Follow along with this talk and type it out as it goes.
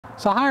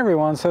So hi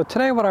everyone, so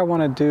today what I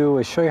want to do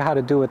is show you how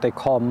to do what they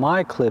call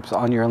My Clips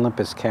on your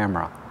Olympus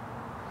camera.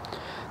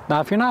 Now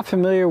if you're not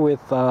familiar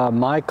with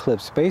My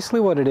Clips, basically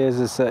what it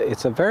is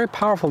it's a very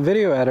powerful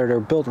video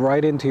editor built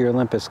right into your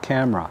Olympus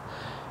camera.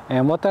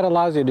 And what that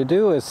allows you to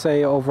do is,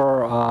 say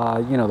over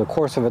the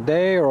course of a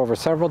day or over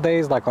several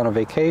days, like on a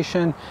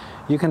vacation,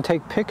 you can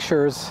take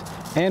pictures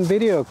and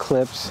video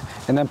clips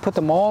and then put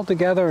them all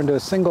together into a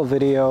single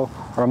video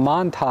or a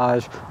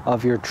montage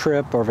of your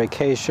trip or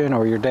vacation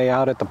or your day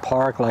out at the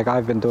park, like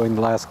I've been doing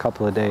the last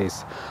couple of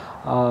days.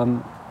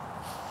 And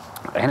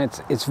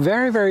it's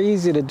very, very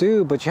easy to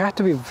do, but you have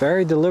to be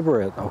very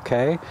deliberate,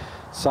 okay?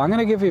 So I'm going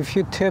to give you a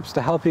few tips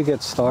to help you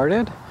get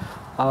started.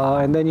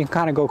 And then you can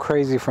kind of go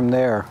crazy from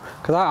there.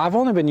 Because I've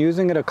only been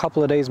using it a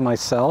couple of days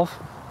myself,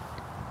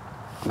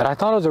 but I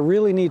thought it was a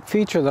really neat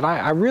feature that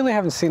I really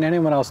haven't seen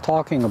anyone else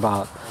talking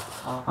about.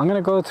 I'm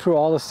going to go through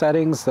all the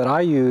settings that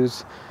I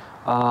use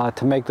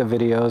to make the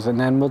videos, and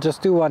then we'll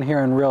just do one here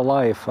in real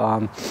life.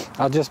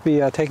 I'll just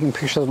be taking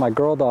pictures of my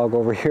girl dog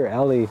over here,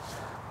 Ellie.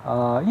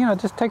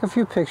 Just take a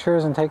few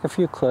pictures and take a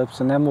few clips,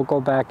 and then we'll go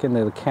back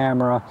into the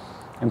camera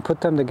and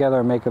put them together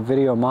and make a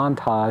video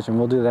montage, and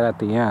we'll do that at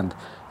the end.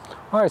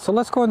 Alright, so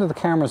let's go into the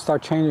camera and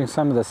start changing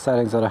some of the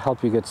settings that'll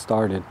help you get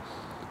started.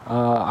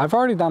 I've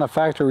already done a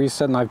factory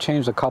reset and I've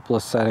changed a couple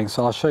of settings,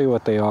 so I'll show you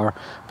what they are.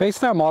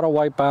 Basically I'm auto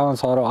white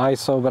balance, auto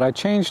ISO, but I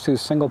changed to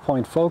single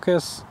point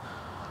focus.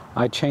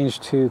 I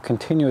changed to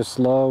continuous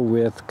low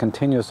with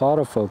continuous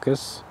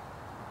autofocus.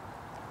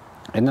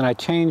 And then I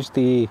changed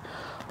the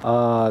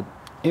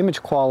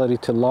image quality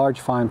to large,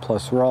 fine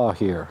plus raw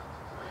here.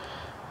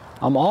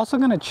 I'm also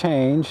going to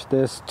change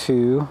this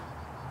to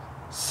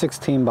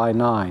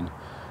 16:9.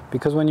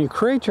 Because when you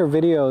create your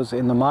videos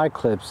in the My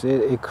Clips,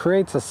 it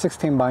creates a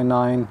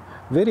 16:9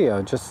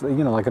 video, just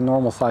like a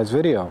normal size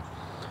video.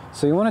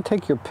 So you want to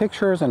take your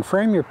pictures and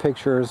frame your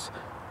pictures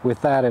with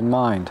that in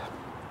mind.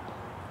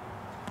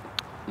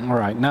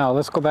 Alright, now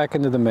let's go back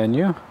into the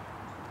menu.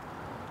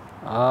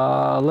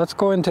 Let's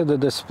go into the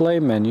display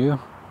menu,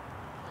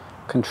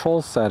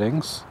 control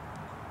settings,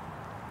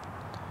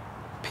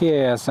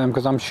 PASM,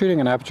 because I'm shooting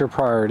an aperture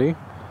priority,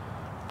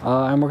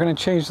 and we're going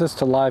to change this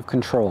to live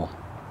control,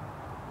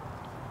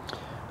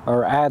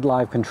 or add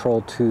live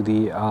control to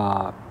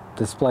the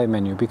display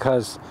menu,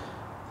 because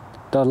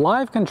the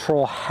live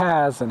control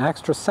has an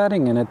extra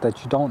setting in it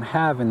that you don't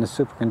have in the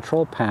super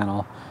control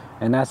panel,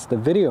 and that's the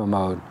video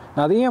mode.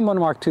 Now the EM1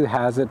 Mark II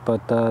has it,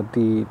 but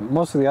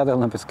most of the other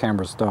Olympus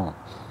cameras don't.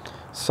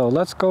 So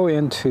let's go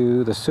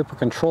into the super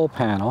control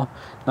panel.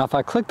 Now if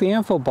I click the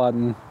info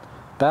button,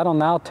 that'll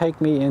now take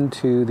me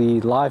into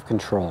the live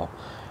control,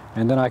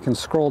 and then I can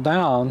scroll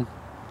down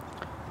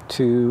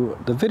to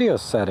the video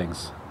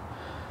settings.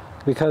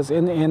 Because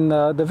in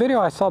the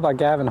video I saw by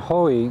Gavin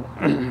Hoey,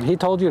 he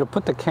told you to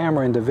put the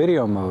camera into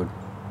video mode.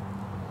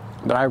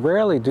 But I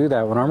rarely do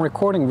that. When I'm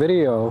recording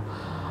video,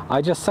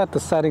 I just set the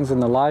settings in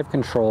the live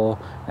control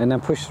and then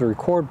push the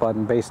record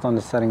button based on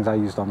the settings I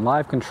used on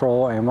live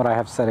control and what I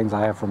have settings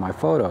I have for my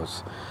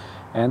photos.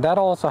 And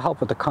that'll also help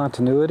with the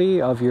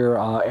continuity of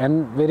your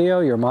end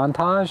video, your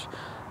montage,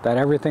 that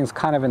everything's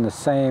kind of in the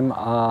same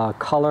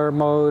color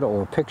mode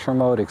or picture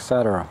mode,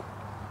 etc.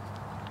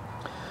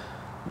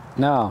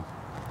 Now,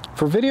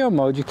 for video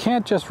mode, you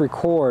can't just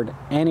record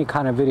any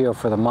kind of video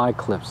for the My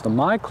Clips. The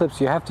My Clips,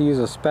 you have to use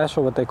a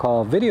special, what they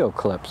call video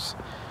clips.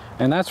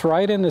 And that's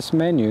right in this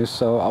menu,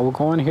 so I will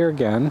go in here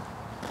again,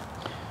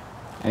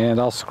 and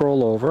I'll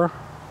scroll over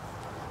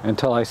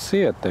until I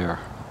see it there.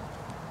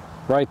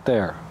 Right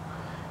there.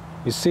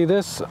 You see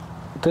this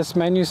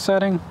menu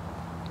setting?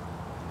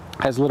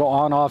 Has a little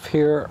on-off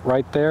here,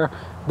 right there.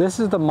 This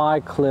is the My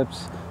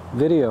Clips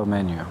video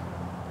menu.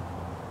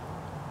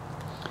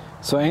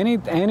 So any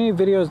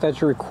videos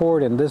that you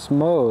record in this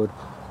mode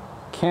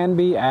can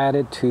be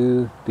added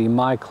to the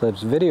My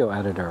Clips video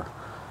editor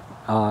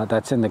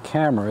that's in the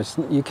camera.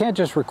 You can't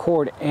just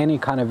record any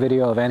kind of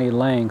video of any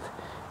length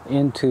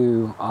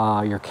into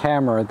your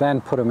camera, then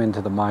put them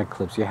into the My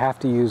Clips. You have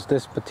to use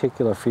this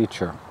particular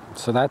feature.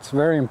 So that's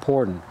very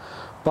important.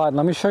 But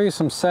let me show you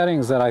some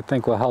settings that I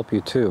think will help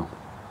you too.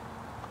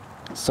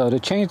 So to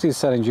change these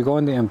settings, you go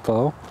into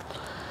Info.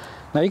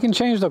 Now you can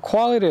change the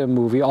quality of the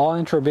movie, all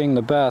intro being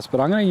the best, but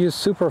I'm going to use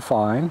super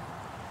fine.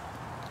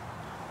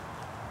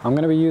 I'm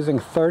going to be using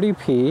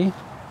 30p.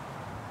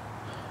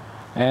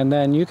 And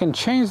then you can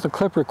change the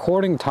clip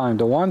recording time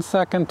to 1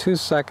 second, 2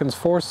 seconds,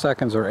 4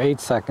 seconds, or 8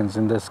 seconds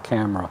in this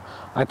camera.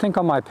 I think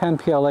on my Pen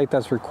PL8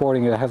 that's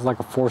recording, it has like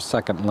a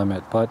 4-second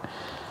limit.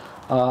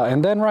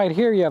 And then right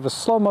here you have a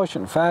slow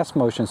motion, fast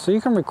motion. So you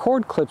can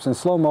record clips in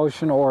slow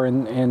motion or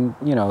in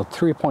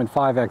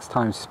 3.5x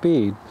times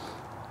speed.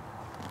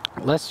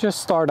 Let's just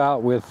start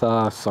out with,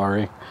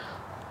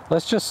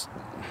 let's just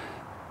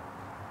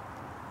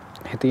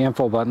hit the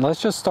info button. Let's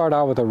just start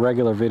out with a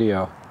regular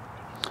video.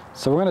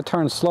 So we're going to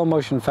turn slow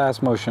motion,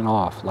 fast motion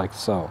off, like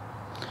so.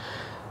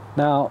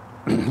 Now,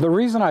 the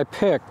reason I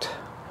picked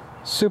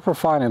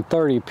Superfine and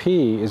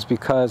 30p is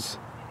because,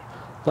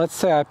 let's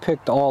say I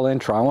picked all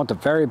intro. I want the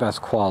very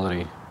best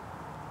quality.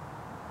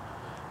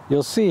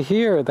 you'll see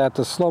here that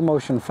the slow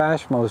motion,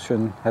 fast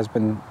motion has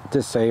been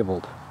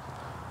disabled.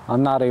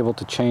 I'm not able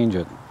to change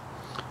it.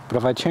 But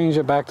if I change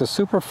it back to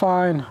super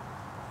fine,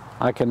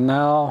 I can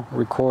now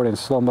record in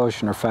slow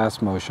motion or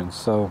fast motion.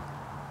 So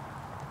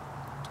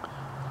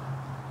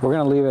we're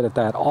going to leave it at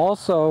that.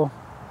 Also,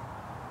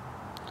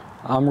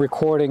 I'm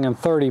recording in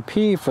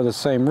 30p for the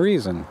same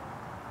reason.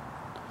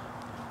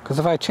 Because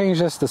if I change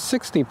this to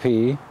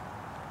 60p,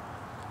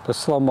 the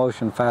slow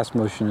motion, fast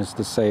motion is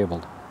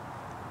disabled.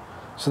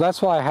 So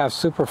that's why I have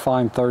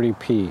superfine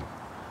 30p.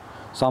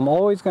 So I'm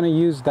always going to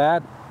use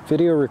that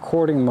video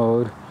recording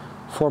mode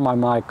for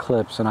my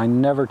clips, and I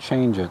never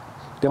change it.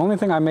 The only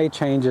thing I may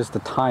change is the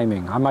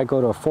timing. I might go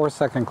to a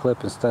 4-second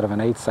clip instead of an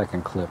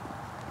 8-second clip.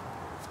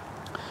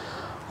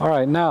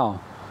 Alright,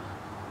 now,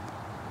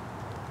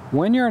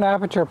 when you're in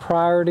aperture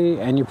priority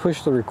and you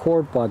push the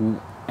record button,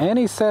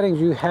 any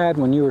settings you had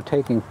when you were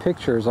taking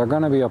pictures are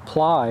going to be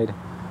applied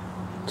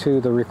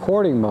to the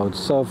recording mode.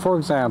 So for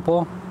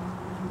example,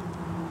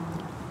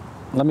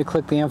 let me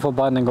click the info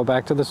button and go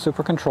back to the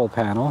super control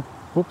panel.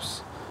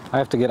 Oops, I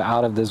have to get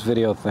out of this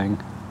video thing.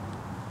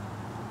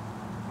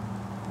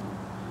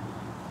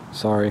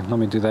 Sorry, let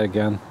me do that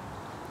again.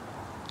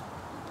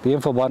 The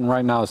info button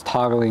right now is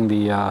toggling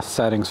the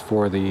settings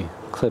for the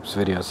clips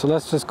video. So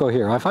let's just go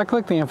here. If I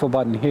click the info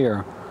button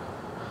here,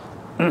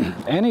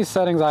 any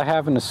settings I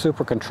have in the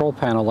super control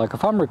panel, like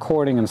if I'm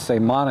recording in, say,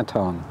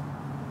 monotone,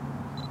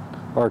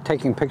 or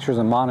taking pictures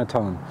in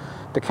monotone,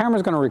 the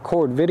camera's going to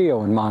record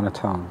video in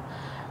monotone.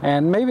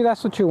 And maybe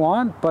that's what you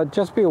want, but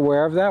just be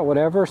aware of that.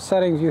 Whatever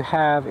settings you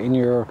have in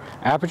your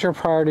aperture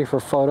priority for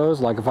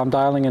photos, like if I'm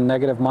dialing in -,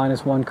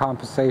 -1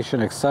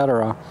 compensation,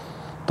 etc.,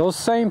 those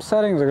same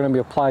settings are going to be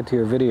applied to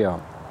your video.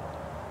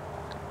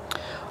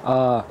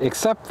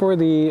 Except for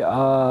the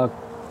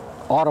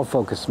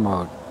autofocus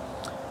mode.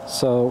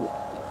 So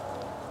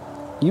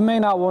you may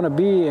not want to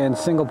be in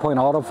single point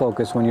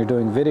autofocus when you're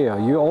doing video.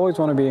 You always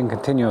want to be in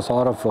continuous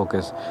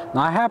autofocus.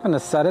 Now I happen to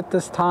set it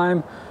this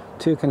time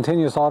to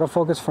continuous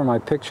autofocus for my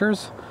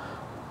pictures,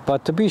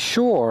 but to be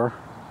sure,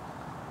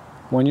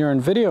 when you're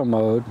in video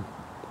mode,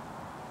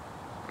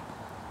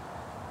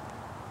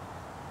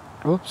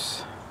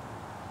 oops,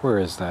 where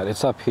is that?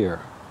 It's up here.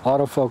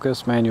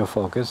 Autofocus, manual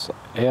focus,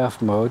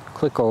 AF mode,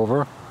 click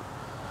over.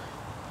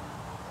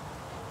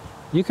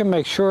 You can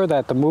make sure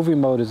that the movie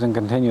mode is in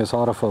continuous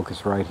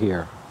autofocus right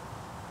here.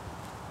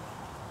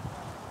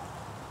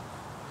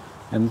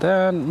 And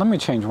then, let me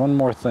change one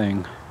more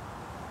thing.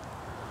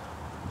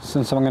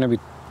 Since I'm going to be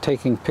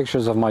taking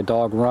pictures of my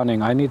dog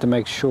running, I need to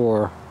make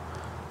sure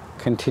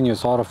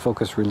continuous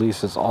autofocus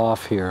release is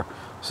off here.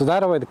 So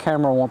that way the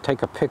camera won't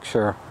take a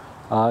picture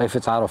if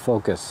it's out of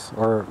focus.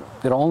 Or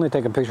it'll only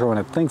take a picture when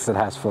it thinks it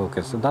has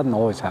focus. It doesn't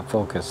always have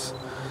focus.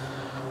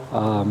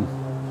 And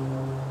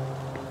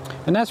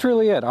that's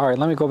really it. Alright,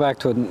 let me go back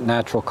to a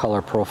natural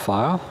color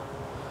profile.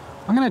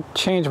 I'm going to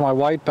change my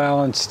white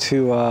balance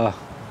to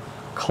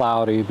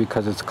cloudy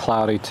because it's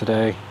cloudy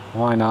today.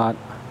 Why not?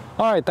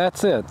 Alright,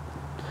 that's it.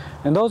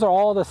 And those are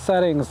all the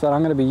settings that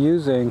I'm going to be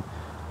using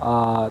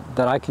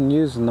that I can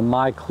use in the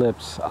My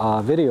Clips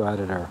video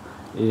editor.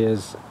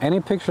 Is any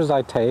pictures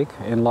I take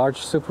in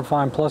large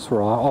superfine plus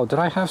raw. Oh, did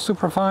I have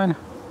superfine?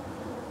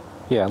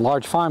 Yeah,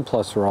 large fine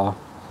plus raw.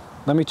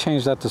 Let me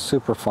change that to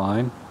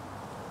superfine.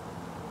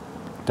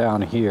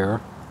 Down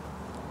here.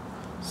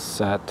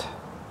 Set.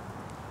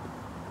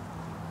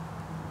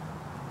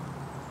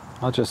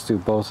 I'll just do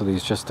both of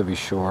these just to be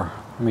sure.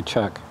 Let me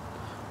check.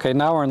 Okay,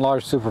 now we're in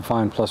large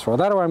superfine plus raw.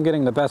 That way I'm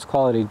getting the best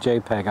quality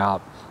JPEG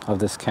out of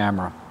this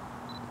camera.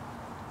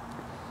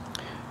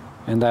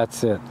 And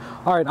that's it.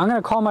 Alright, I'm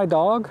going to call my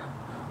dog.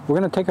 We're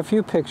going to take a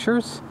few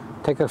pictures,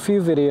 take a few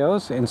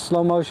videos in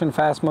slow motion,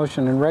 fast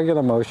motion, and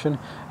regular motion.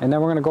 And then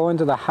we're going to go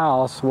into the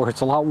house where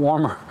it's a lot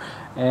warmer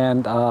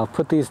and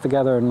put these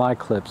together in My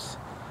Clips.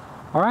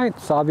 Alright,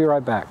 so I'll be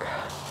right back.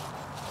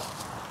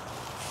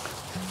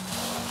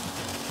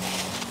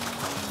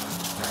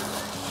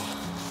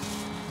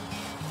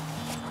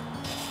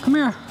 Come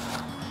here.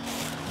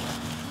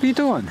 What are you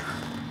doing?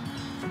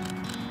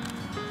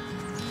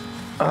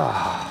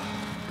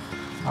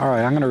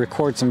 Alright, I'm going to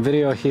record some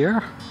video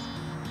here.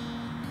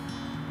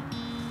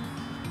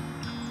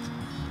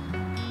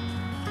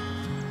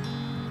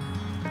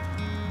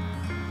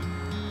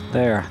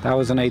 There, that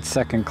was an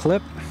 8-second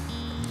clip.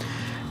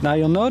 Now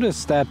you'll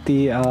notice that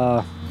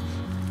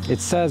it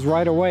says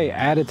right away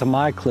added to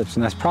My Clips,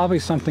 and that's probably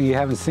something you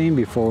haven't seen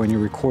before when you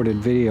recorded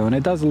video, and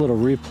it does a little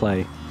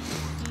replay.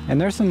 And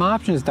there's some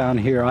options down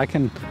here. I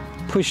can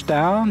push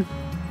down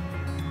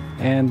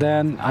and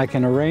then I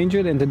can arrange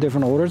it into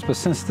different orders, but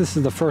since this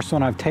is the first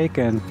one I've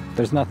taken,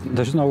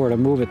 there's nowhere to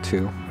move it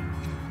to.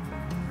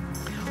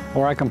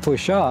 Or I can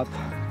push up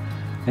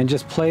and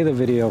just play the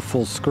video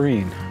full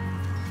screen.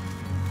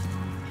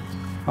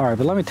 Alright,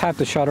 but let me tap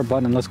the shutter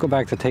button and let's go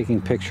back to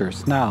taking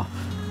pictures. Now,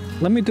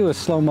 let me do a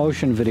slow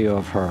motion video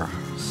of her.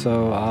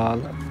 So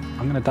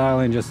I'm going to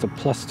dial in just a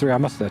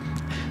 +3.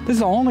 This is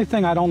the only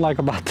thing I don't like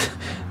about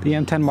the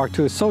M10 Mark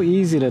II. It's so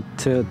easy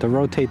to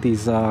rotate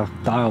these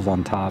dials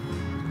on top.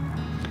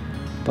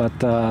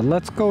 But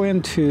let's go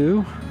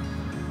into,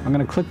 I'm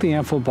going to click the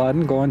info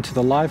button, go into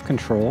the live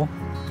control,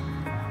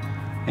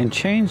 and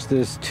change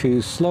this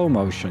to slow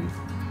motion.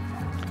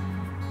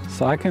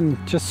 So I can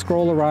just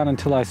scroll around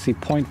until I see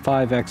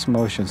 0.5x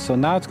motion. So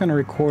now it's going to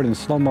record in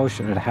slow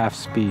motion at half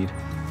speed.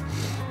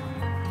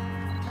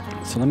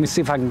 So let me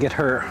see if I can get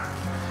her.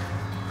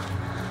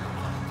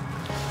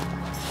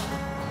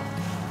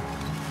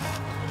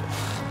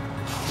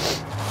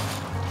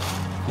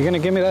 You gonna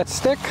give me that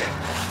stick?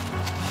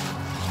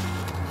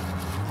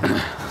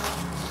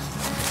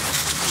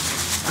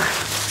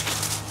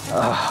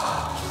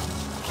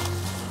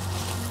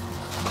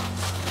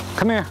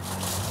 Come here.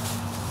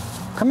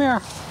 Come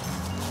here.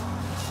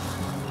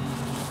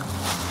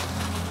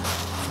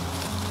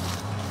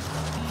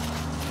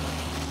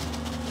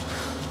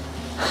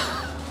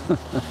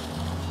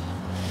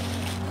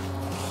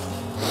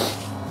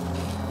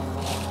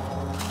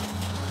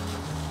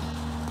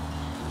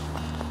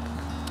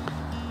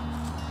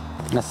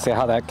 Let's see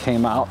how that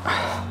came out.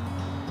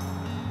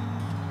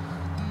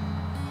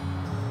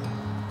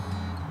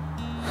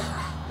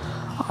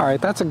 All right,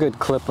 that's a good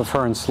clip of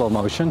her in slow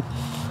motion.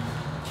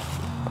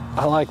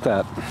 I like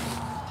that.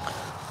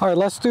 All right,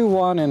 let's do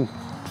one in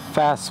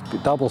fast,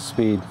 double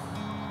speed.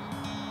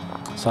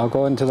 So I'll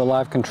go into the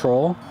live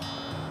control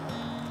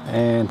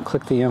and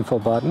click the info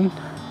button.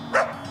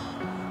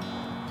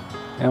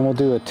 And we'll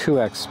do a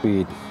 2x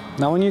speed.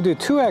 Now when you do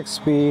 2x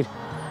speed,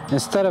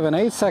 instead of an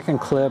 8-second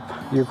clip,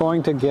 you're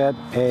going to get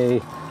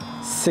a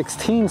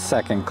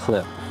 16-second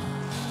clip.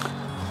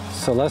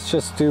 So let's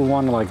just do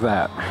one like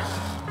that.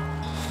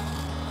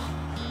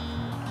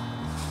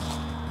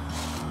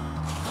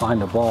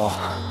 Find a ball.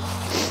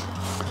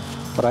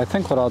 But I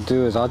think what I'll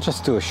do is I'll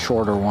just do a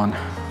shorter one.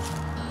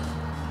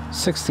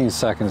 16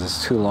 seconds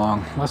is too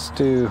long. Let's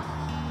do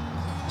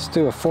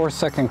a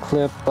 4-second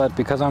clip, but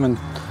because I'm in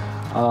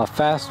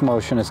fast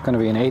motion, it's going to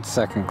be an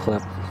 8-second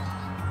clip.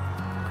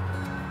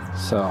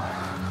 So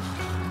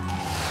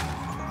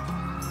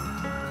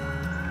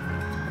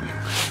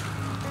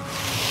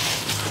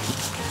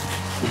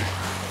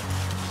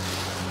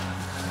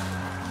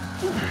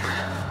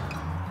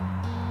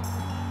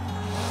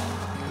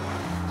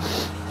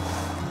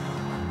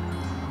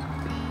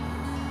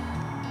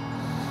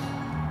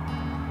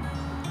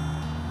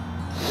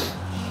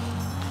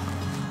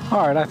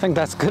all right, I think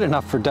that's good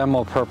enough for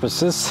demo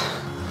purposes.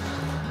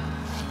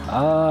 Did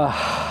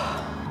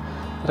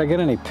I get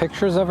any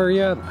pictures of her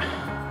yet?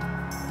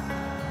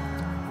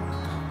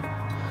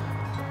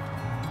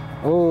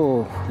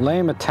 Oh,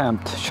 lame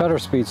attempt. Shutter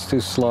speed's too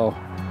slow.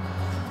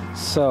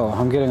 So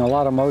I'm getting a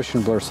lot of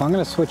motion blur. So I'm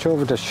going to switch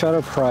over to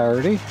shutter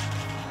priority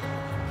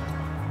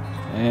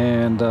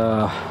and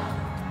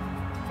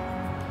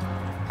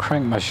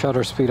crank my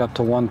shutter speed up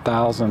to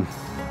 1000.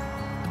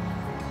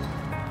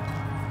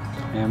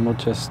 And we'll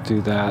just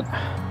do that.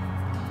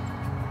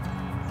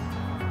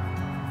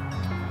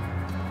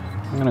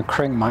 I'm going to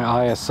crank my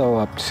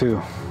ISO up too.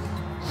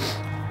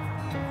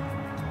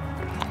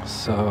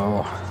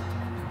 So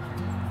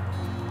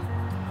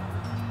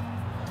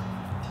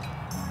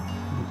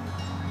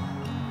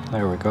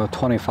there we go,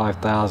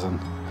 25,000.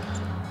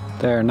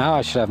 There, now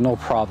I should have no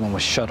problem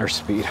with shutter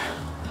speed.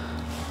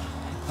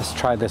 Let's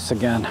try this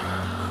again.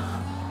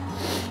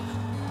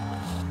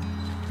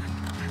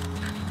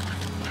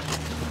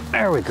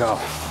 There we go.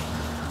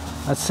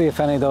 Let's see if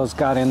any of those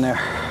got in there.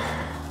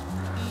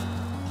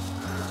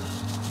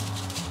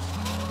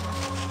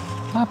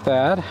 Not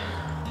bad.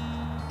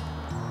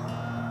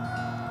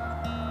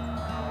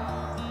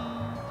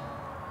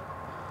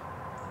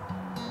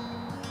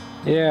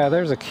 Yeah,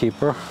 there's a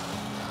keeper.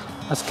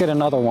 Let's get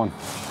another one.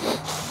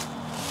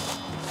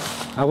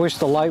 I wish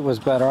the light was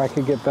better. I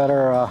could get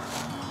better.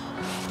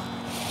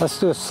 Let's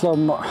do a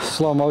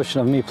slow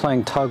motion of me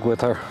playing tug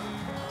with her.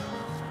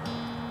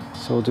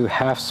 So we'll do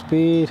half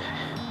speed,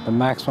 the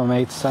maximum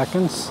 8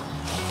 seconds.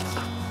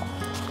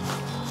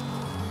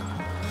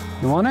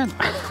 You want it?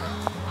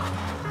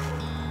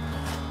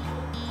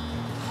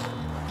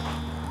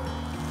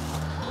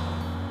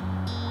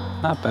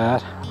 Not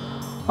bad.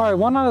 All right,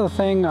 one other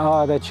thing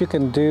that you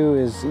can do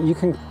is you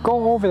can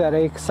go over that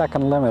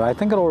 8-second limit. I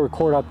think it'll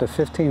record up to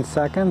 15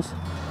 seconds,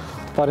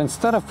 but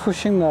instead of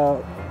pushing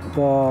the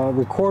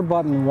record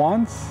button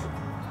once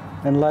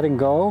and letting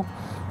go,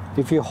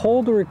 if you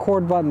hold the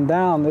record button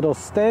down, it'll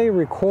stay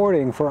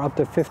recording for up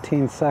to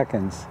 15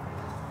 seconds.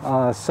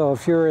 So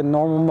if you're in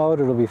normal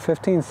mode, it'll be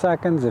 15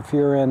 seconds. If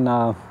you're in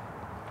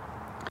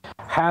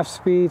half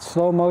speed,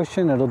 slow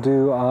motion, it'll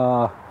do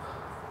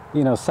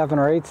 7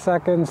 or 8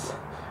 seconds,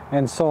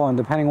 and so on,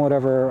 depending on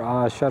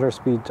whatever shutter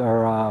speed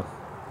or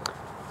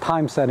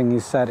time setting you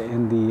set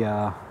in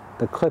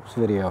the clips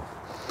video.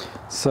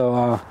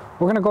 So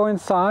we're gonna go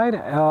inside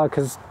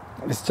because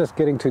it's just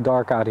getting too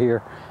dark out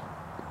here,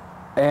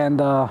 and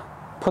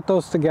put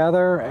those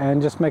together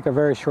and just make a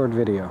very short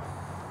video.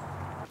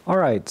 All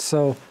right,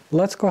 so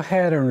let's go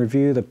ahead and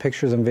review the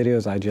pictures and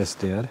videos I just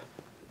did.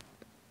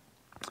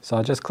 So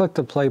I'll just click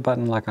the play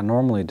button like I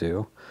normally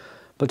do.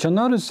 But you'll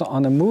notice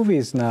on the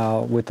movies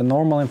now, with the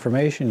normal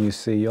information you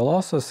see, you'll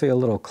also see a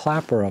little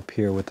clapper up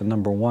here with the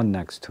number 1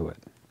 next to it.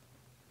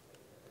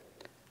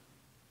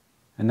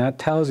 And that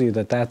tells you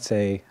that that's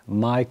a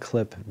My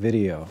Clip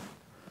video,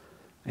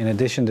 in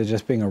addition to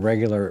just being a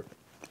regular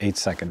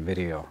 8-second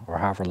video, or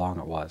however long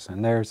it was.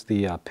 And there's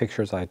the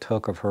pictures I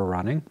took of her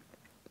running.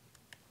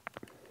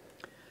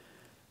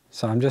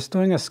 So I'm just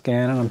doing a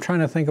scan, and I'm trying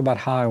to think about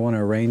how I want to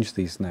arrange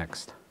these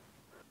next.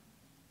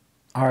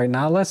 All right,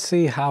 now let's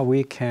see how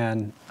we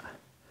can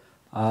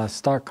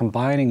start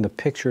combining the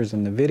pictures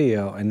and the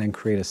video and then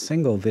create a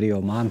single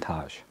video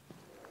montage.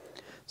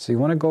 So you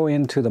want to go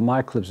into the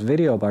My Clips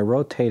video by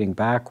rotating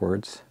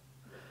backwards,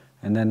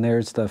 and then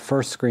there's the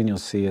first screen you'll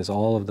see is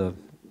all of the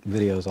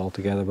videos all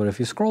together. But if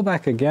you scroll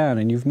back again,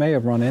 and you may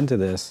have run into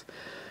this,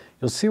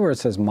 you'll see where it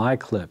says My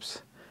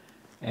Clips,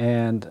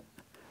 and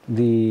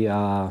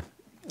the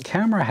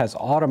camera has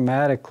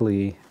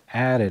automatically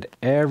added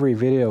every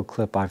video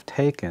clip I've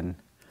taken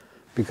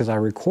because I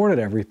recorded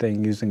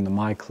everything using the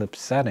My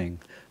Clips setting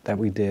that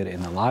we did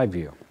in the live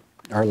view,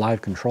 our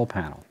live control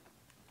panel.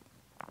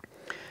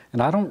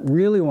 And I don't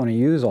really want to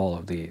use all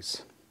of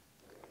these.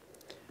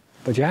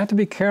 But you have to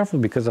be careful,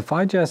 because if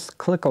I just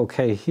click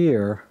OK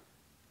here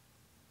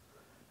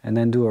and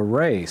then do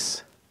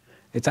erase,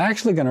 it's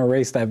actually going to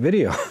erase that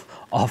video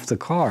off the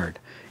card.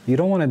 You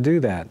don't want to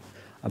do that.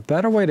 A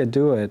better way to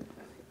do it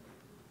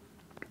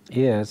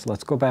is,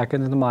 let's go back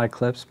into the My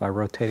Clips by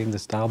rotating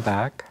this dial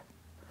back,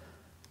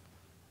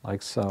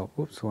 like so.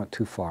 Oops, we went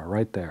too far,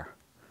 right there.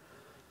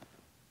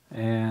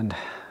 And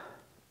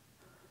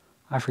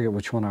I forget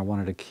which one I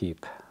wanted to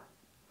keep.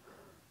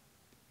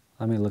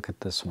 Let me look at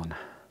this one.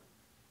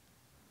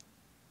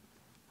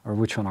 Or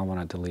which one I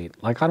want to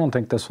delete. Like, I don't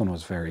think this one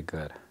was very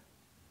good.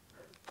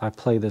 If I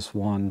play this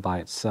one by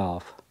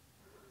itself,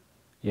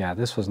 yeah,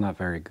 this was not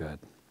very good.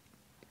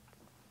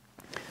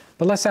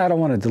 But let's say I don't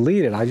want to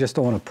delete it, I just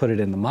don't want to put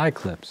it in the My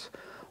Clips.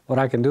 What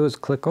I can do is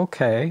click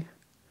OK,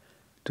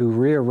 do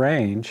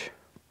rearrange,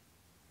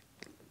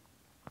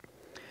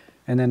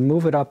 and then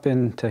move it up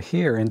into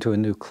here, into a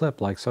new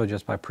clip, like so,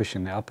 just by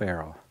pushing the up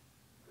arrow.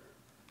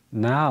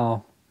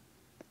 Now,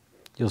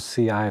 you'll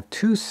see I have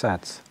 2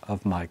 sets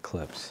of My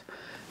Clips.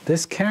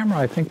 This camera,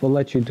 I think, will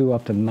let you do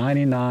up to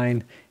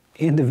 99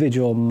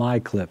 individual My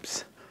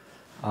Clips,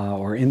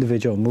 or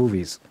individual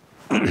movies.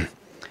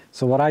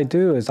 So what I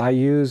do is I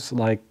use,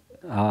 like,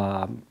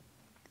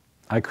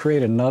 I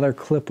create another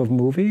clip of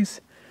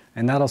movies,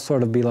 and that'll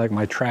sort of be like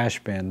my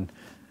trash bin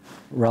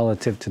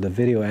relative to the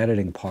video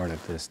editing part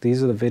of this.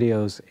 These are the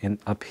videos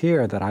up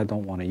here that I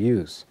don't want to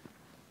use.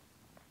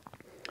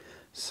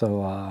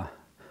 So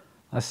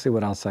let's see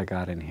what else I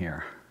got in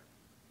here.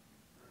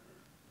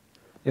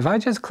 If I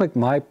just click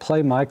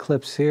play My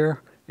Clips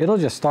here, it'll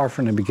just start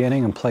from the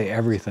beginning and play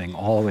everything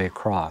all the way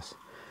across.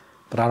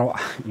 But I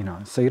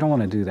don't, so you don't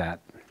want to do that.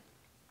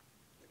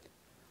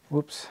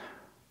 Whoops.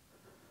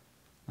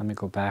 Let me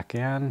go back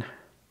in.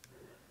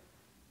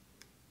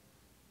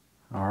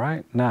 All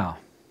right, now,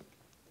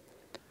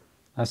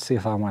 let's see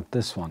if I want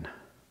this one.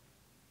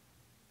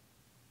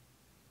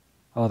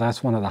 Oh,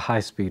 that's one of the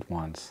high-speed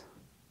ones.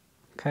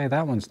 Okay,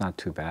 that one's not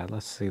too bad.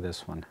 Let's see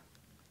this one.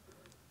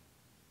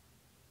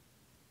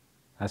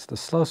 That's the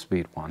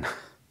slow-speed one.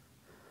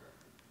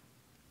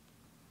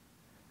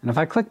 And if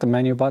I click the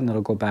menu button,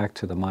 it'll go back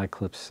to the My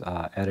Clips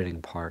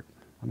editing part.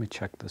 Let me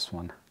check this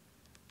one.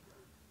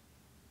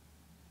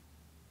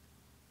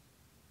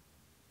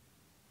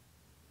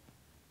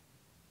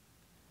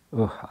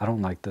 Ugh, I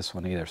don't like this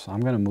one either, so I'm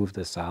going to move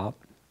this out,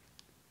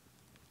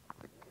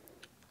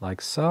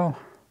 like so.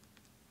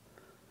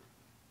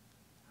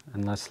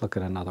 And let's look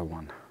at another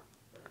one.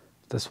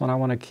 This one I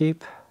want to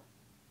keep.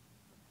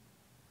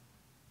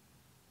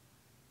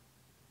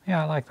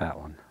 Yeah, I like that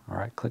one. All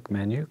right, click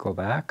menu, go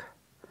back.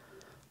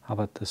 How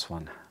about this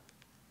one?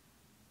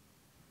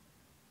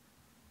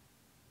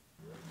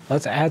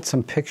 Let's add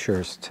some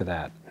pictures to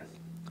that.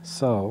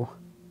 So,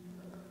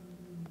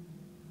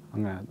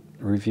 I'm going to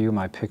review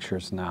my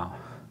pictures now.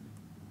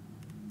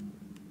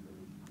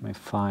 Let me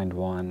find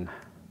one.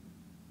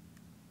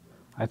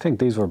 I think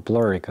these were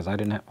blurry because I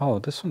didn't have, oh,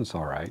 this one's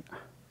all right.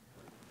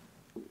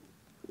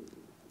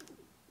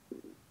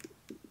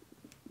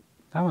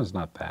 That one's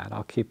not bad.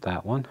 I'll keep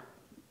that one.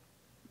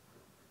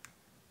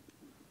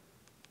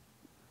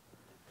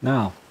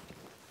 Now,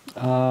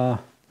 I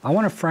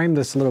want to frame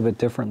this a little bit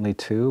differently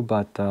too,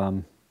 but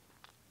let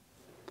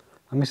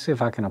me see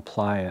if I can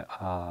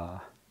apply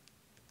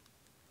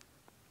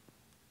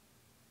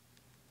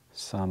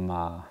some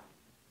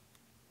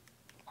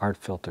art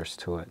filters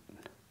to it.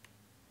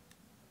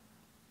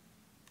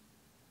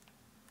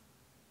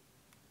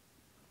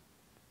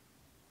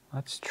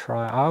 Let's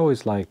try, I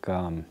always like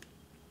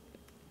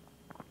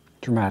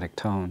dramatic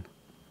tone.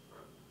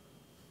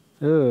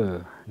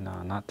 Ugh,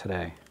 no, not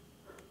today.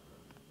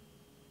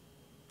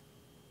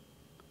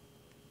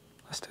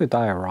 Let's do a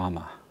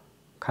diorama.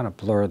 Kind of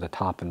blur the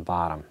top and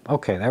bottom.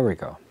 Okay, there we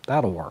go.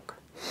 That'll work.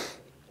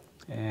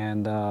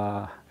 And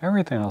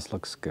everything else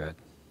looks good.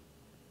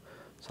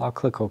 So I'll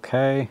click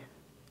OK.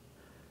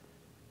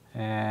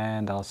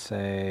 And I'll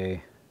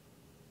say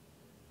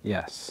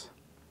yes.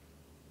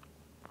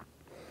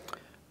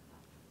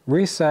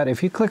 Reset,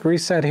 if you click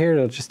reset here,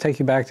 it'll just take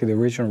you back to the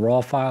original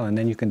raw file, and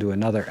then you can do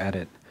another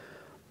edit.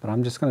 But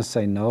I'm just going to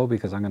say no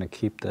because I'm going to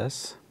keep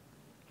this.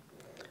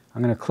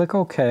 I'm going to click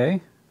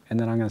OK, and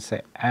then I'm going to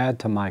say add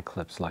to my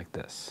clips like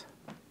this.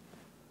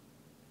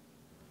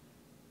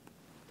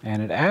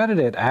 And it added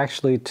it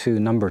actually to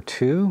number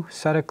 2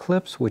 set of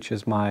clips, which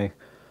is my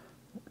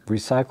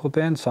recycle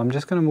bin. So I'm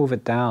just going to move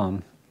it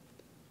down,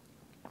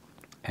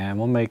 and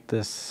we'll make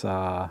this,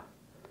 let's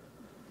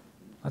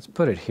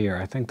put it here.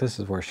 I think this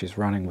is where she's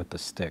running with the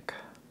stick,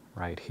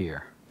 right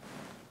here.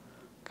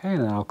 Okay,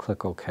 and then I'll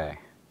click OK.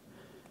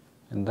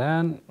 And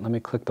then let me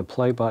click the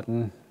play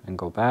button and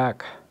go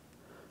back.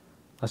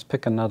 Let's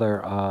pick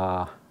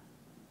another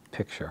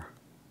picture.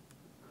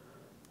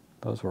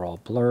 Those were all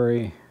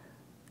blurry.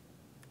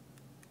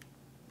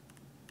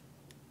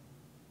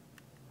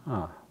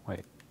 Oh,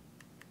 wait.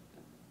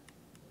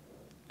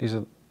 These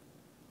are,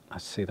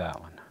 let's see that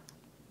one.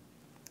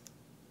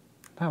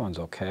 That one's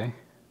okay.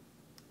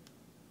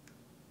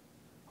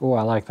 Oh,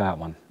 I like that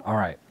one. All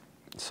right.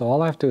 So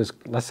all I have to do is,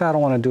 let's say I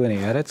don't want to do any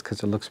edits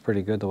because it looks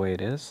pretty good the way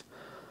it is.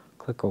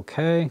 Click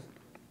OK.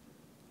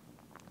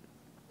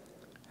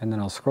 And then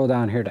I'll scroll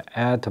down here to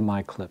add to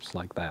my clips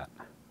like that.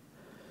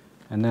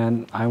 And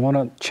then I want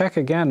to check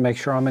again, make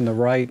sure I'm in the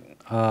right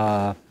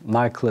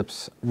my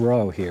clips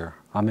row here.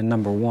 I'm in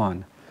number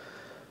 1.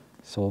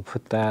 So we'll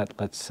put that,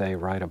 let's say,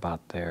 right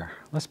about there.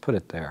 Let's put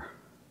it there.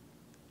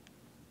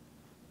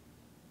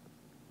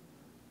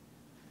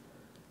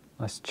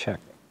 Let's check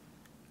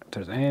if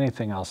there's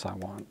anything else I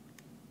want.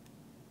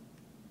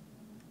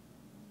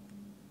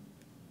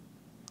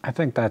 I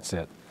think that's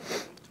it.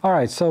 All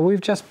right, so we've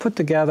just put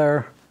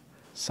together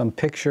some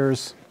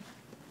pictures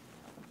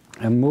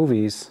and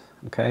movies.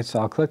 Okay, so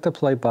I'll click the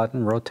play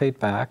button, rotate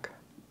back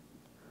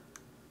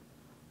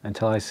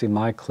until I see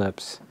my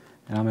clips,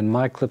 and I'm in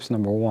my clips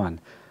number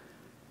 1.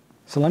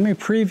 So let me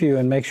preview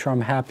and make sure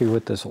I'm happy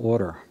with this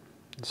order.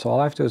 So all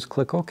I have to do is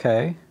click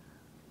OK,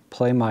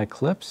 play my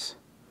clips,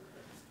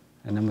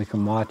 and then we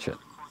can watch it.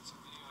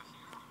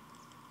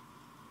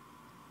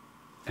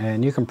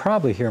 And you can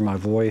probably hear my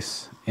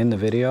voice in the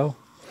video.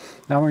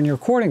 Now when you're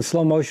recording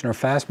slow motion or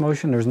fast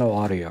motion, there's no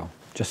audio,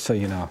 just so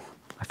you know.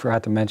 I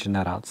forgot to mention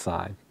that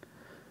outside.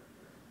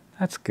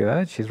 That's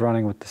good. She's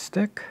running with the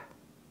stick.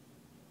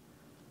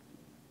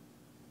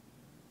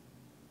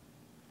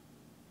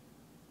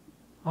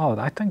 Oh,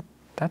 I think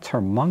that's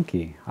her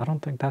monkey. I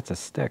don't think that's a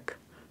stick.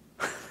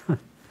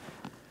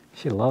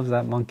 She loves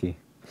that monkey.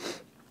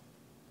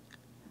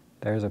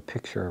 There's a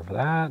picture of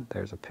that.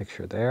 There's a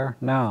picture there.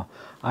 Now,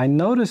 I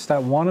noticed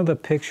that one of the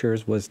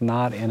pictures was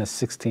not in a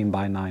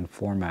 16:9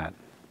 format.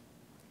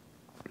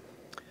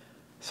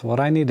 So what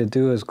I need to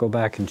do is go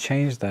back and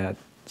change that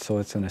so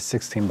it's in a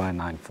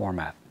 16:9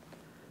 format.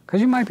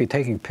 Because you might be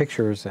taking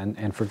pictures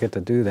and forget to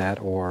do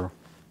that, or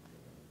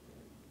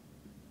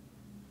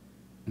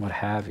what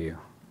have you.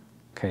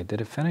 Okay,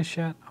 did it finish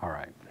yet? All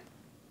right.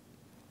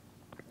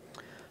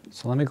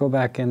 So let me go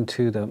back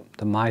into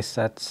the my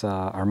sets,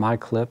 or my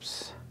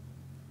clips,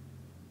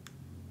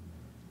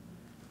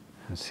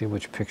 and see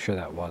which picture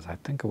that was. I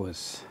think it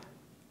was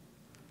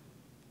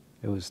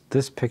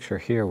this picture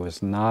here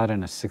was not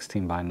in a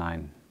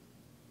 16:9.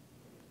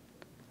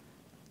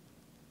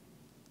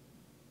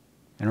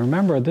 And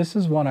remember, this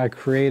is one I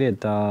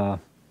created from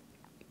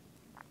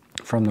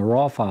the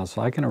raw file,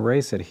 so I can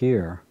erase it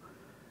here.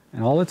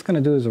 And all it's going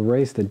to do is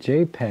erase the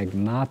JPEG,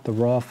 not the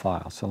raw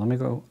file. So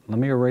let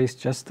me erase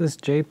just this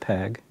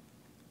JPEG.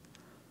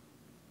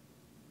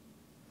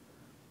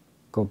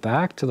 Go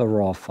back to the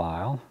raw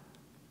file.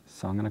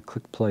 So I'm going to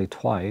click play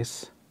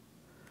twice.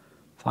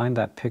 Find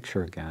that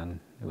picture again.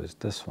 It was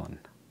this one.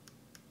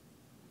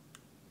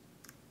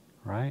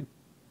 Right?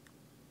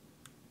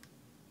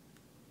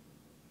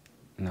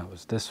 No, it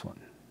was this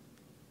one.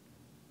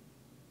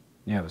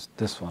 Yeah, it was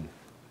this one.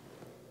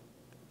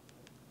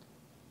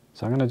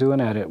 So I'm going to do an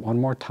edit one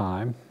more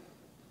time.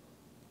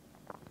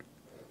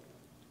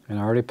 And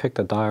I already picked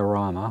a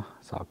diorama,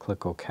 so I'll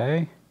click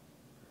OK.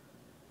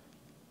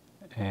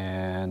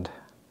 And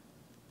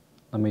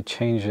let me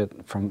change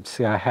it from,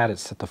 see, I had it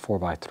set to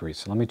 4:3,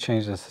 so let me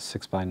change this to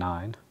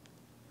 6:9,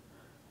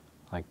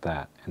 like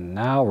that. And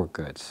now we're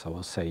good. So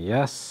we'll say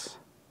yes,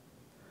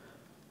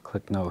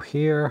 click no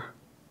here,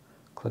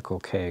 click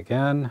OK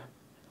again,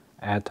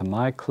 add to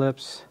my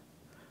clips,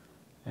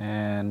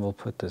 and we'll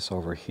put this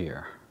over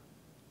here,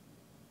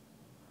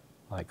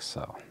 like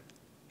so.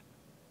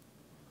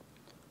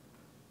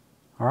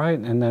 All right,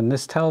 and then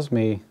this tells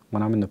me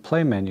when I'm in the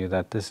play menu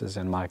that this is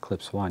in my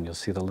clips 1. You'll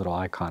see the little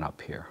icon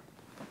up here.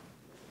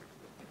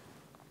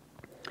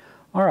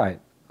 All right,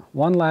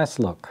 one last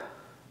look.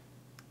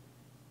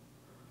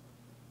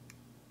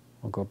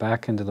 We'll go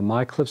back into the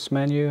My Clips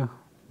menu,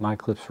 My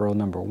Clips row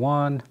number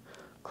 1,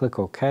 click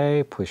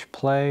OK, push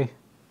play,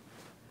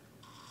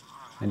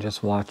 and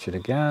just watch it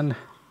again.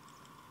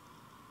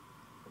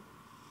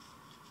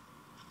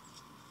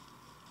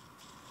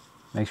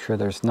 Make sure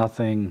there's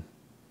nothing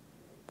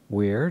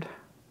weird.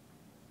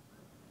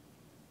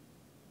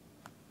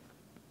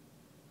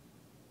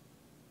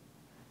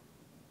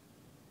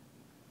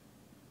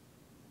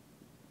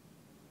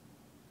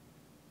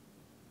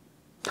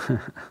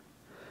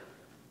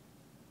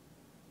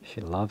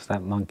 She loves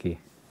that monkey.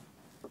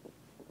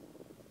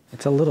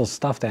 It's a little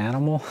stuffed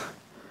animal.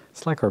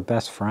 It's like her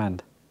best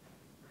friend.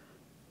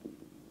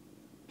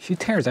 She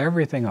tears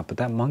everything up, but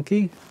that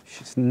monkey,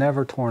 she's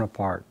never torn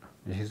apart.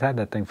 She's had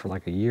that thing for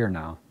like a year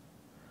now.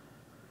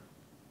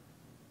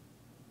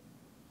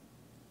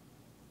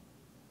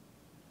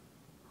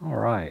 All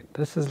right,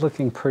 this is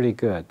looking pretty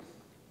good.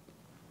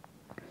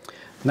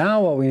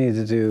 Now what we need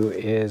to do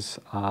is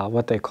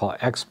what they call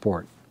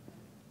export.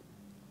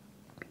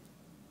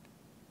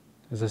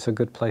 Is this a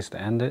good place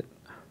to end it?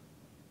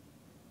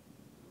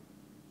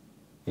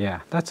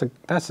 Yeah, that's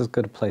as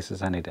good a place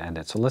as any to end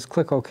it. So let's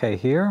click OK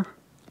here.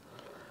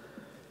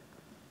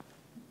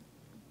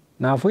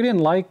 Now if we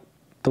didn't like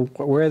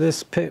where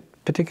this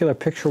particular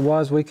picture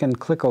was, we can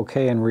click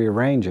OK and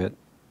rearrange it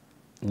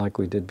like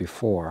we did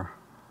before.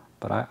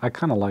 But I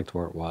kind of liked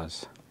where it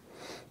was.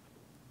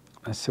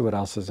 Let's see what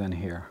else is in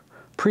here.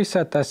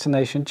 Preset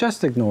destination,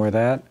 just ignore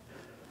that.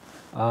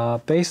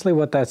 Basically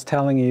what that's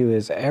telling you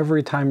is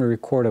every time you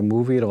record a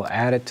movie, it'll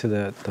add it to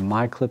the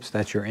My Clips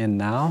that you're in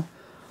now,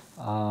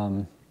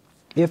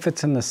 if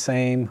it's in the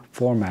same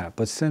format.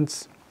 But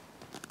since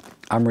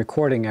I'm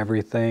recording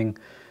everything,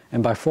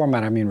 and by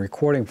format I mean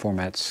recording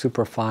format,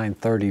 superfine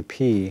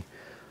 30p,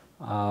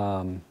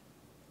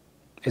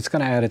 it's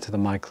going to add it to the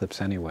My Clips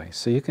anyway.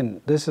 So you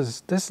can, this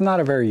is not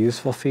a very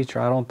useful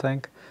feature, I don't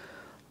think.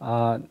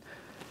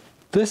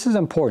 This is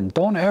important.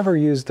 Don't ever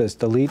use this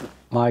delete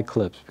My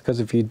Clips, because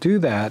if you do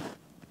that,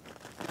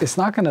 it's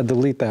not going to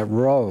delete that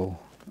row.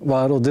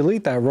 Well, it'll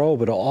delete that row,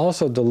 but it'll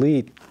also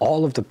delete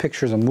all of the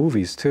pictures and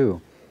movies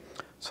too.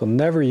 So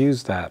never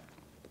use that.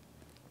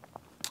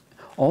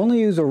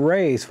 Only use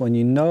erase when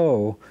you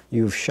know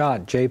you've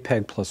shot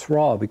JPEG plus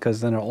RAW,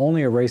 because then it'll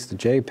only erase the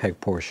JPEG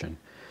portion.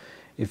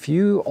 If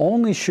you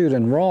only shoot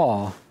in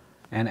RAW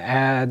and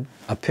add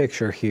a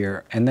picture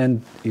here and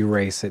then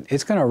erase it,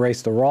 it's going to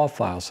erase the RAW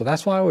file. So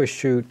that's why I always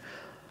shoot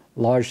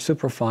large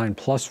superfine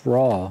plus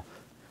RAW.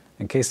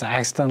 In case I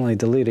accidentally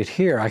delete it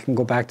here, I can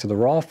go back to the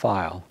RAW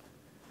file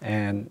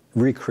and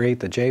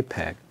recreate the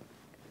JPEG.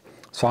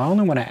 So I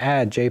only want to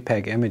add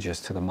JPEG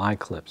images to the My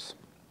Clips.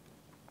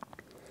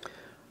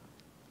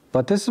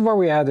 But this is where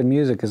we add the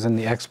music, is in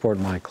the export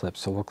My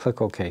Clips. So we'll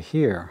click OK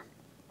here.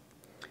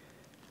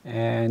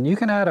 And you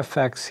can add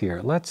effects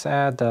here. Let's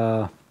add,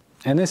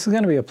 and this is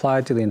going to be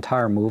applied to the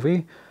entire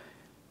movie.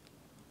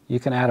 You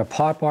can add a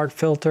pop art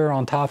filter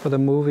on top of the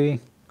movie.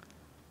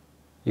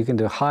 You can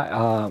do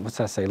high, what's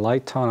that say,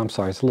 light tone, I'm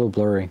sorry, it's a little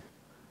blurry.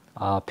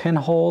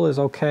 Pinhole is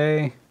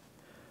okay.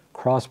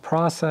 Cross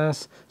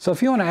process. So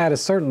if you want to add a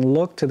certain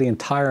look to the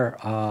entire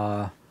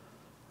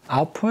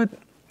output,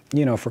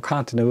 you know, for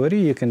continuity,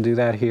 you can do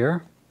that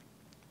here.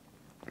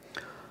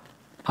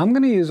 I'm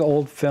going to use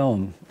old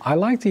film. I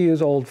like to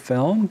use old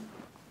film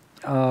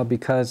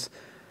because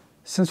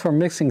since we're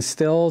mixing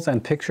stills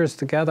and pictures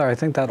together, I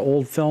think that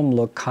old film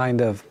look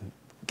kind of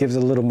gives a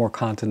little more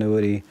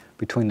continuity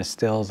between the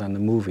stills and the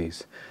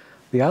movies.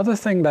 The other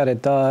thing that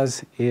it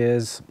does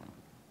is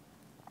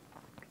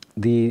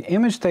the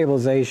image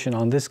stabilization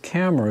on this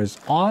camera is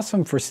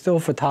awesome for still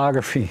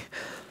photography,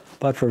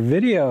 but for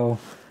video,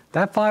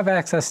 that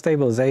 5-axis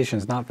stabilization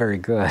is not very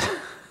good.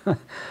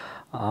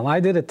 I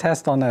did a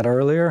test on that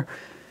earlier.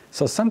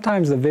 So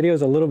sometimes the video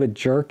is a little bit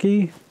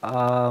jerky,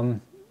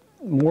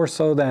 more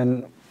so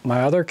than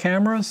my other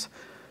cameras.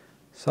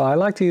 So I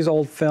like to use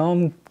old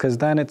film because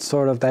then it's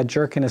sort of, that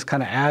jerkiness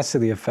kind of adds to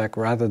the effect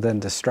rather than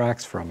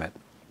distracts from it.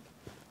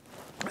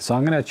 So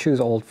I'm going to choose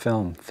old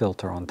film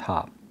filter on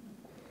top.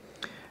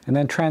 And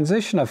then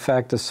transition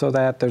effect is so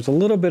that there's a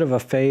little bit of a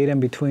fade in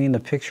between the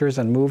pictures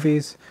and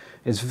movies.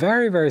 It's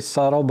very, very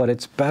subtle, but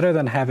it's better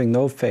than having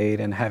no fade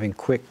and having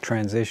quick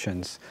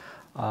transitions.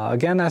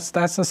 Again, that's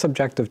a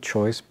subjective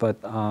choice, but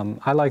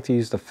I like to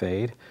use the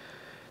fade.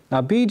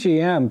 Now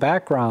BGM,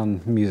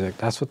 background music,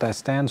 that's what that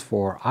stands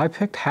for. I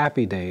picked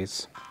Happy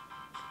Days,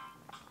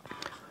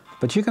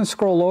 but you can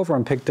scroll over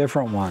and pick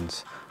different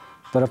ones.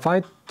 But if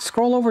I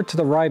scroll over to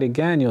the right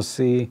again, you'll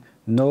see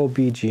no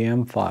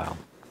BGM file,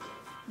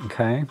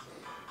 okay?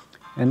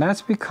 And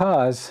that's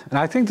because, and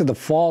I think the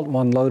default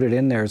one loaded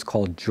in there is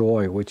called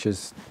Joy, which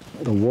is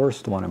the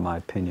worst one in my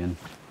opinion.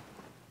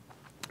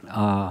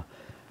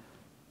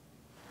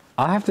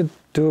 I have to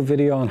do a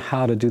video on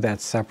how to do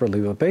that separately,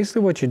 but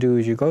basically what you do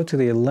is you go to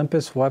the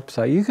Olympus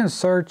website. You can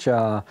search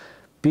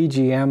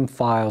BGM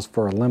files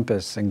for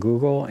Olympus in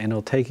Google, and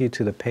it'll take you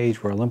to the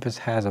page where Olympus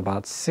has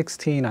about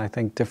 16, I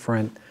think,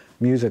 different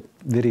music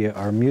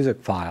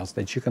files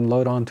that you can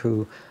load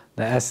onto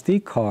the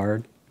SD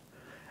card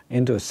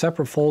into a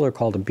separate folder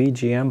called a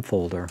BGM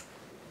folder.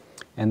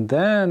 And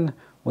then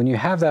when you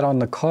have that on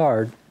the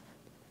card,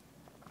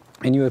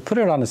 and you would put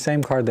it on the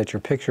same card that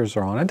your pictures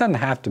are on. It doesn't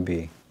have to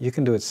be. You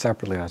can do it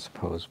separately, I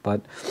suppose.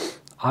 But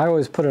I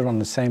always put it on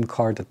the same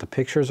card that the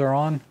pictures are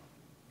on.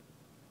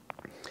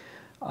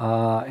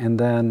 And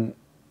then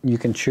you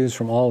can choose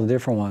from all the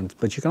different ones.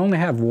 But you can only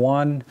have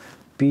one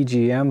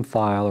BGM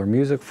file or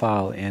music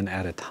file in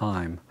at a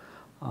time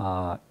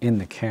in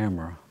the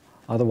camera.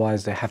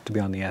 Otherwise, they have to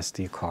be on the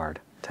SD card.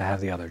 to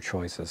have the other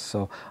choices.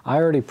 So I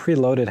already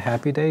preloaded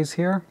Happy Days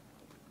here.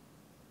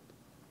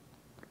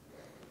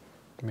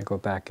 Let me go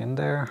back in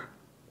there.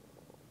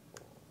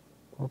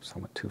 Oops, I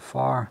went too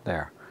far.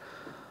 There.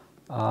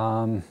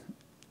 And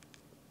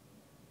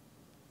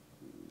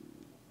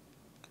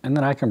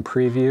then I can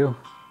preview.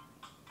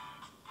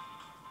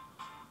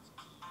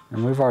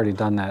 And we've already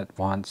done that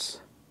once.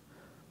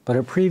 But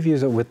it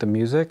previews it with the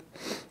music.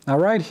 Now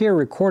right here,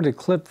 recorded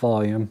clip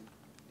volume,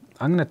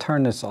 I'm going to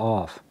turn this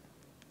off.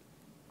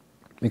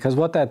 Because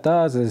what that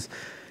does is,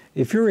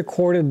 if you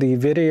recorded the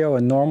video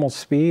at normal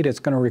speed, it's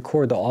going to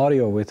record the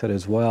audio with it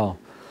as well.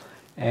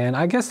 And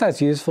I guess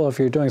that's useful if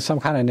you're doing some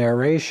kind of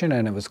narration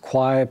and it was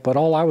quiet, but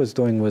all I was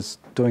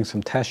doing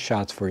some test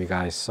shots for you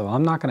guys. So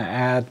I'm not going to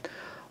add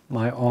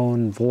my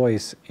own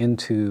voice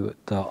into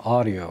the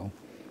audio.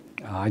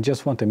 I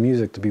just want the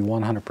music to be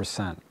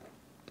 100%.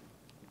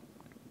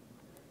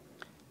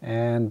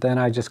 And then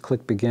I just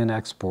click Begin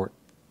Export.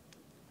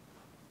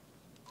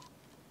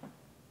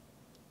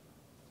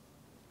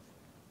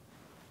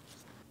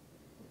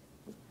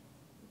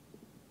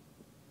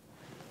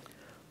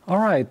 All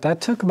right,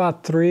 that took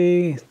about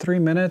three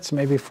minutes,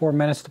 maybe 4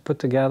 minutes to put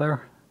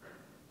together.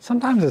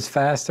 Sometimes it's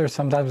faster,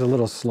 sometimes a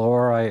little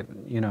slower,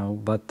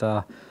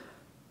 but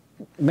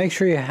make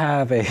sure you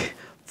have a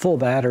full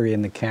battery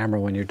in the camera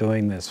when you're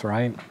doing this,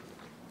 right?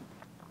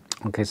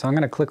 Okay, so I'm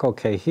going to click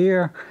OK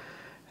here,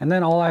 and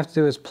then all I have to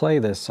do is play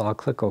this. So I'll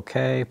click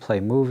OK, play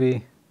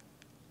movie.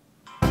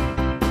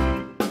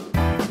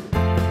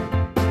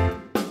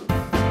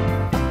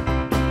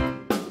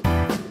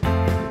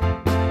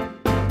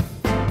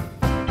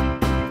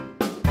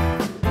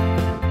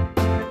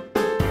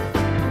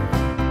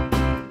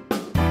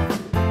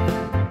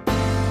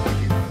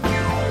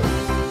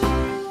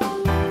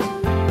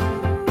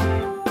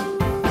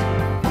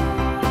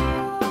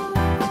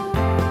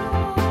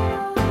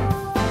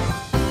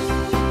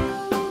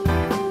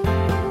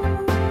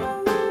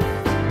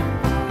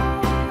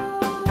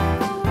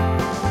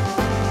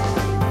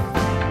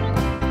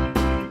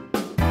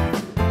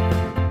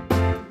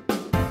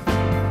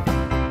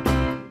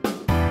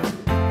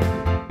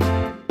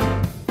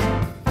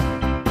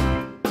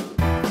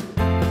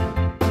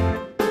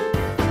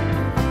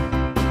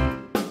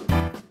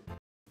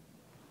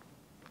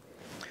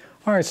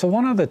 All right, so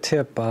one other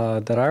tip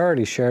that I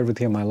already shared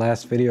with you in my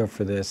last video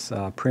for this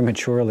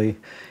prematurely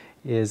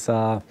is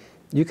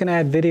you can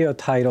add video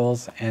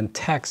titles and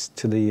text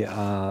to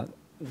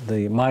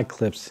the My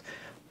Clips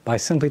by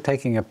simply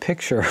taking a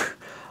picture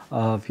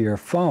of your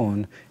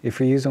phone. If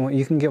you're using one,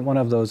 you can get one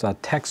of those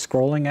text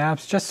scrolling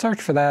apps. Just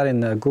search for that in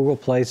the Google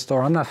Play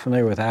Store. I'm not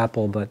familiar with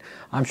Apple, but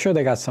I'm sure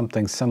they got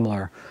something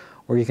similar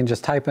where you can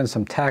just type in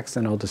some text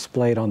and it'll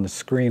display it on the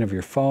screen of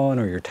your phone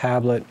or your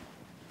tablet.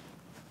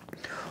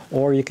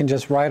 Or you can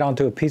just write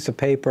onto a piece of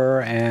paper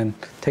and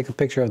take a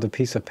picture of the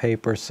piece of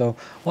paper. So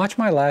watch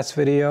my last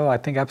video, I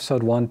think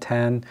episode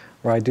 110,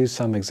 where I do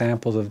some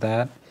examples of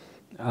that.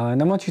 And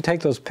then once you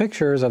take those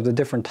pictures of the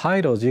different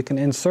titles, you can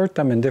insert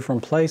them in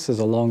different places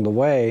along the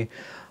way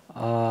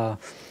to,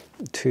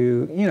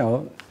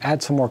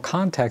 add some more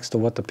context to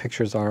what the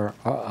pictures are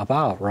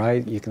about,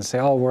 right? You can say,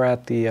 oh, we're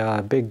at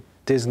the big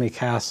Disney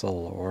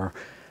castle, or,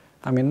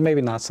 I mean,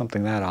 maybe not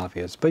something that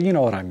obvious, but you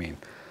know what I mean.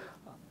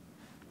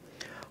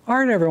 All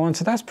right, everyone,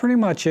 so that's pretty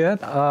much it.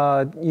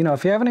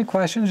 If you have any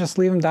questions, just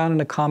leave them down in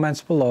the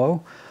comments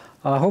below.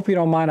 I hope you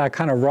don't mind I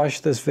kind of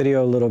rushed this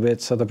video a little bit,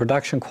 so the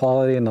production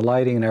quality and the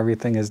lighting and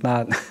everything is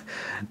not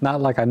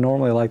like I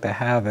normally like to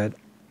have it.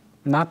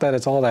 Not that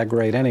it's all that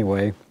great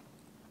anyway,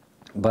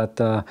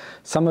 but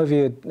some of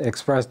you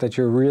expressed that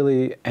you're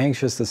really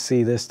anxious to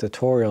see this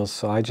tutorial,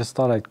 so I just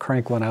thought I'd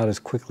crank one out as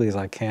quickly as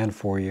I can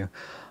for you,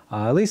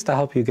 at least to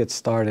help you get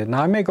started.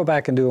 Now, I may go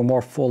back and do a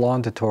more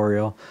full-on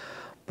tutorial,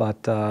 but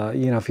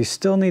if you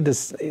still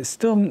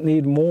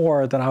need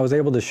more than I was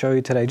able to show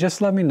you today,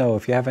 just let me know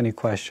if you have any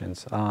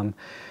questions. And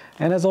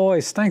as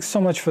always, thanks so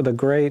much for the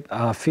great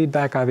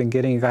feedback I've been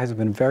getting. You guys have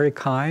been very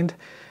kind,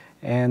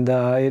 and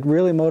it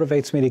really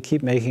motivates me to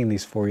keep making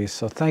these for you.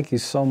 So thank you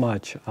so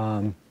much.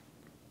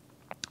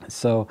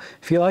 So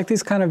if you like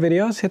these kind of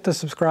videos, hit the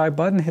subscribe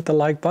button, hit the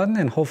like button,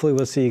 and hopefully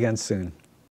we'll see you again soon.